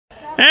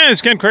And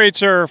it's Ken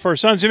Kraetzer for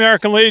Sons of the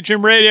American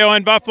Legion Radio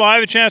in Buffalo. I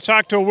have a chance to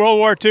talk to a World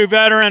War II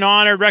veteran,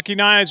 honored,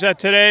 recognized at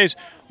today's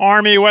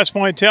Army West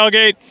Point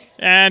tailgate.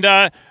 And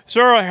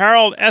Sir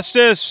Harold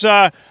Estes,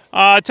 tell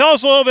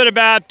us a little bit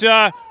about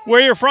where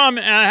you're from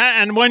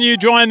and when you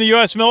joined the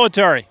U.S.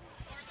 military.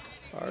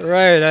 All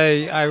right,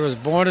 I was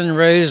born and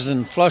raised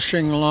in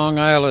Flushing, Long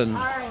Island.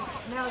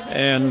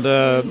 And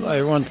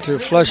I went to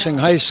Flushing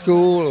High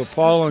School,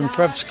 Pauling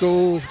Prep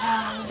School,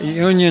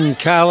 Union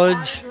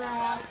College.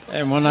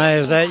 And when I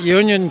was at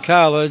Union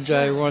College,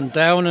 I went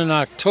down in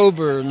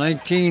October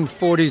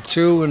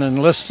 1942 and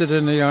enlisted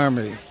in the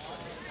Army.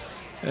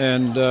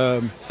 And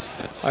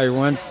I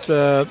went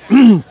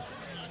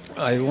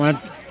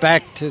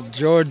back to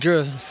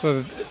Georgia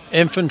for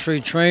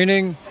infantry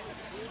training.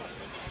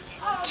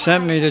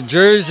 Sent me to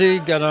Jersey,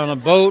 got on a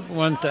boat,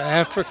 went to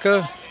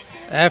Africa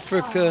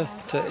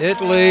to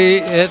Italy,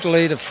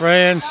 Italy to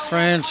France,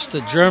 France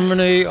to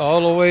Germany, all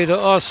the way to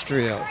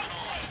Austria.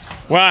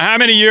 Well, how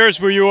many years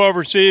were you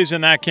overseas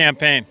in that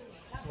campaign?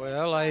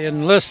 Well, I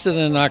enlisted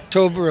in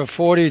October of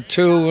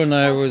 '42 and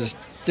I was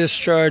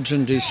discharged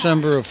in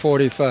December of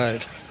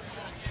 '45.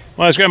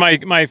 Well, that's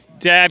great. My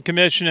dad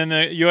commissioned in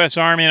the U.S.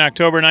 Army in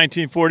October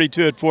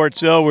 1942 at Fort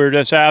Sill. We were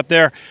just out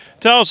there.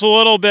 Tell us a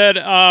little bit.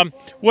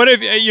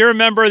 You're a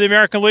member of the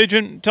American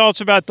Legion. Tell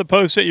us about the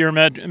post that you're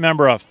a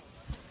member of.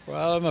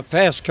 Well, I'm a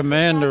past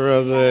commander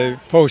of the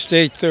Post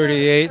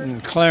 838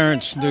 in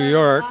Clarence, New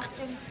York.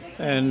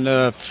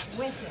 And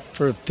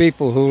for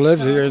people who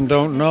live here and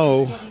don't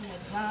know,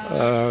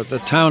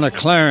 the town of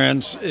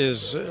Clarence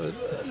is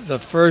the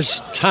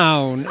first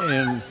town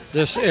in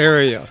this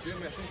area.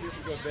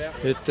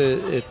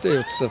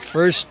 It's the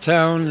first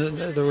town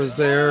that was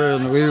there,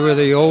 and we were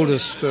the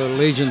oldest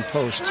Legion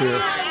post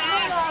here.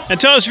 And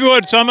tell us, if you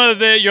would, some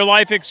of your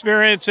life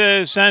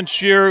experiences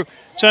since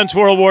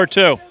World War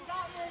II.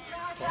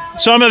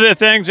 Some of the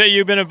things that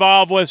you've been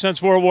involved with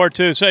since World War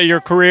II, say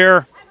your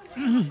career.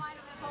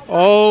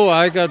 Oh,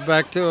 I got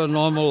back to a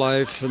normal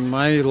life, and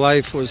my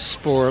life was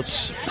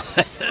sports.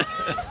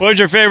 What was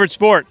your favorite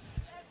sport?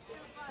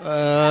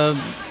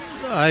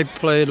 I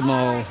played them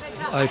all.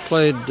 I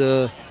played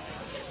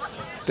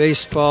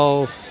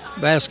baseball,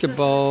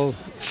 basketball,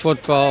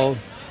 football.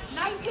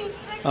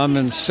 I'm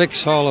in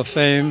 6 Hall of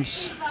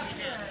Fames.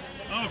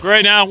 Oh,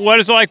 great. Now, what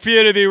is it like for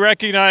you to be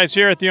recognized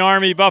here at the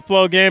Army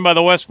Buffalo game by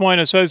the West Point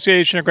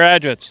Association of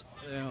Graduates?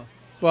 Yeah.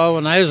 Well,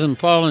 when I was in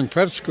Pauling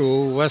Prep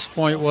School, West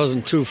Point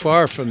wasn't too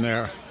far from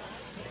there.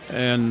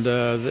 And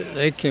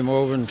they came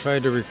over and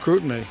tried to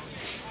recruit me.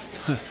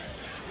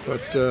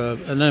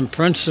 And then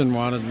Princeton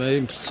wanted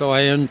me, so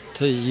I went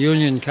to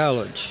Union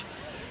College.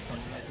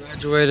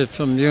 Graduated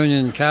from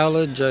Union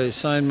College, I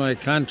signed my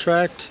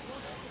contract,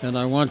 and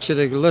I want you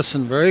to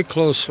listen very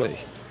closely.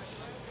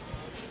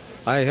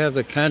 I have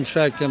the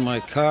contract in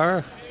my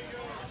car,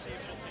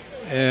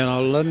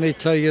 and let me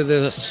tell you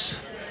this.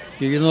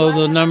 You know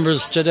the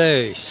numbers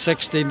today,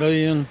 60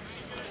 million.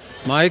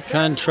 My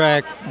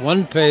contract,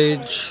 one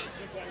page,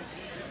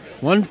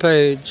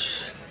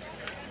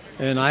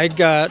 and I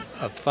got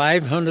a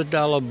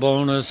 $500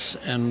 bonus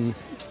and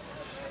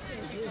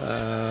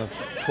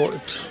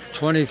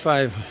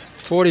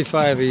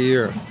 45 a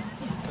year.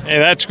 Hey,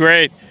 that's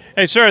great.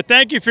 Hey, sir,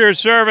 thank you for your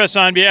service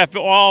on behalf of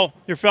all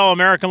your fellow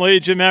American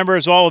Legion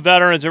members, all the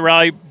veterans at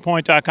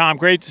RallyPoint.com.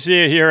 Great to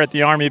see you here at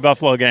the Army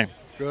Buffalo game.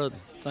 Good.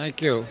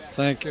 Thank you.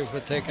 Thank you for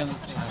taking the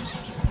time.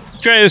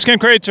 Great. This is Ken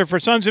Kraetzer for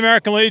Sons of the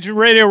American Legion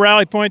Radio,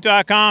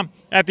 RallyPoint.com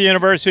at the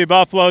University of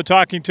Buffalo,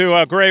 talking to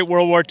a great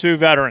World War II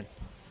veteran.